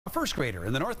A first grader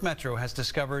in the North Metro has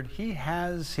discovered he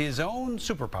has his own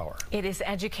superpower. It is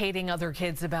educating other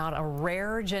kids about a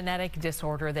rare genetic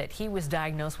disorder that he was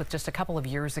diagnosed with just a couple of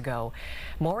years ago.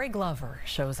 Maury Glover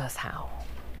shows us how.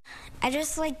 I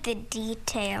just like the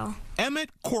detail. Emmett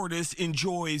Cordes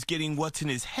enjoys getting what's in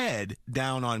his head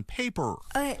down on paper.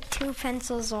 Two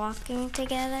pencils walking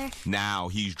together. Now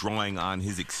he's drawing on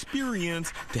his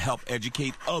experience to help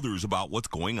educate others about what's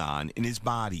going on in his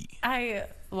body. I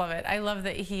love it. I love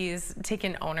that he's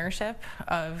taken ownership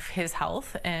of his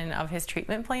health and of his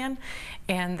treatment plan,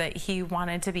 and that he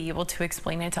wanted to be able to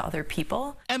explain it to other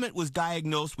people. Emmett was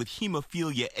diagnosed with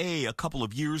hemophilia A a couple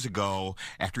of years ago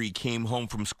after he came home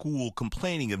from school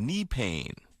complaining of knee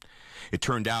pain. It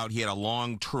turned out he had a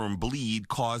long-term bleed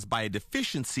caused by a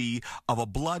deficiency of a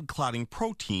blood clotting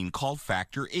protein called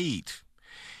factor VIII.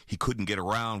 He couldn't get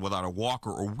around without a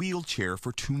walker or wheelchair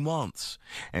for 2 months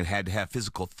and had to have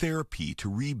physical therapy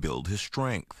to rebuild his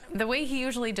strength. The way he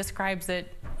usually describes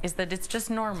it is that it's just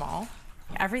normal.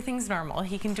 Everything's normal.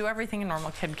 He can do everything a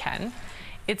normal kid can.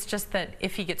 It's just that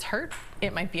if he gets hurt,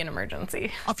 it might be an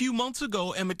emergency. A few months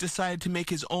ago, Emmett decided to make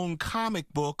his own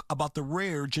comic book about the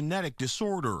rare genetic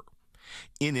disorder.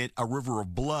 In it, a river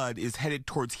of blood is headed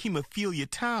towards Hemophilia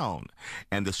Town,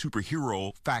 and the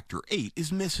superhero Factor VIII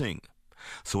is missing.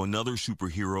 So another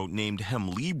superhero named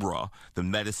Hemlibra, the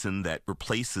medicine that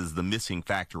replaces the missing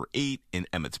Factor VIII in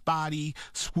Emmett's body,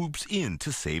 swoops in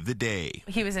to save the day.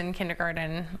 He was in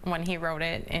kindergarten when he wrote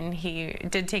it, and he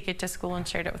did take it to school and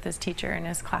shared it with his teacher and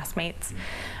his classmates.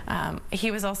 He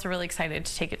was also really excited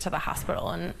to take it to the hospital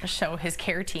and show his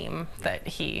care team that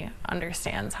he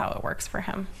understands how it works for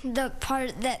him. The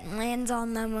part that lands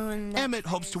on the moon. Emmett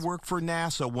hopes to work for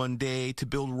NASA one day to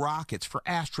build rockets for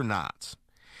astronauts.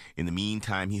 In the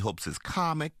meantime, he hopes his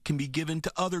comic can be given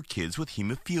to other kids with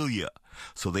hemophilia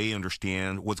so they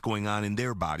understand what's going on in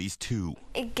their bodies too.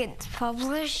 It gets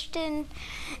published and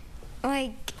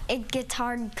it gets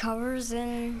hard covers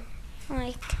and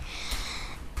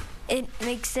it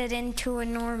makes it into a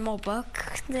normal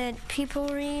book that people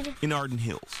read. In Arden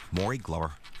Hills, Maury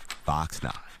Glover, Fox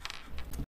 9.